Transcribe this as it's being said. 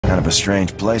Kind of a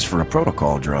strange place for a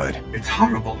protocol droid. It's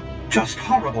horrible. Just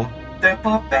horrible. They're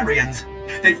barbarians.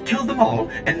 They've killed them all,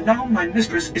 and now my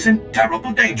mistress is in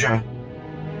terrible danger.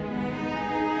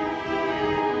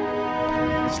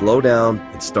 Slow down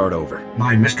and start over.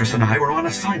 My mistress and I were on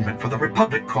assignment for the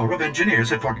Republic Corps of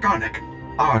Engineers at Fort Garnick.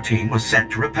 Our team was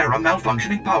sent to repair a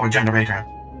malfunctioning power generator.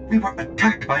 We were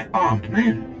attacked by armed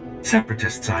men.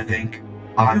 Separatists, I think.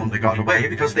 I only got away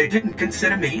because they didn't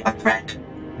consider me a threat.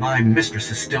 My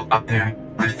mistress is still up there.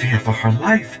 I fear for her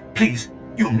life. Please,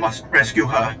 you must rescue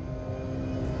her.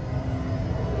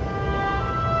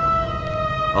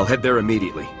 I'll head there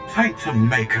immediately. Thank the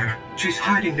Maker. She's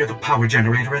hiding near the power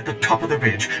generator at the top of the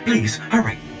ridge. Please,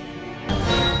 hurry.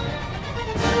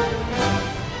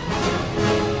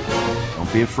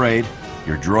 Don't be afraid.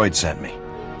 Your droid sent me.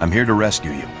 I'm here to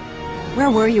rescue you. Where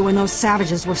were you when those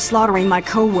savages were slaughtering my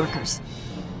co-workers?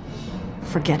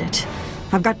 Forget it.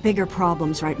 I've got bigger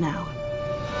problems right now.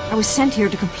 I was sent here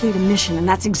to complete a mission, and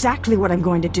that's exactly what I'm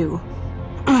going to do.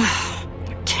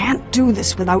 I can't do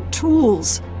this without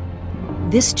tools.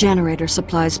 This generator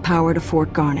supplies power to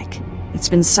Fort Garnick. It's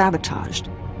been sabotaged.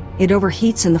 It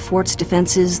overheats and the fort's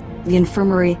defenses, the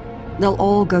infirmary, they'll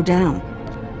all go down.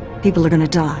 People are gonna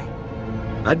die.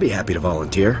 I'd be happy to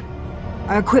volunteer.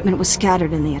 Our equipment was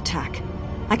scattered in the attack.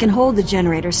 I can hold the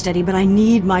generator steady, but I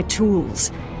need my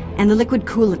tools, and the liquid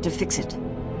coolant to fix it.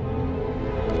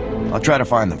 I'll try to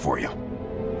find them for you.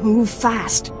 Move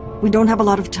fast. We don't have a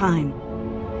lot of time.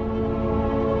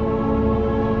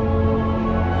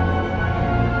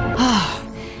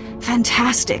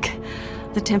 Fantastic.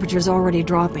 The temperature's already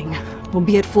dropping. We'll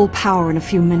be at full power in a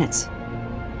few minutes.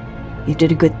 You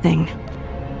did a good thing.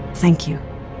 Thank you.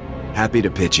 Happy to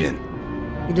pitch in.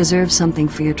 You deserve something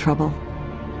for your trouble.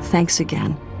 Thanks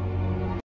again.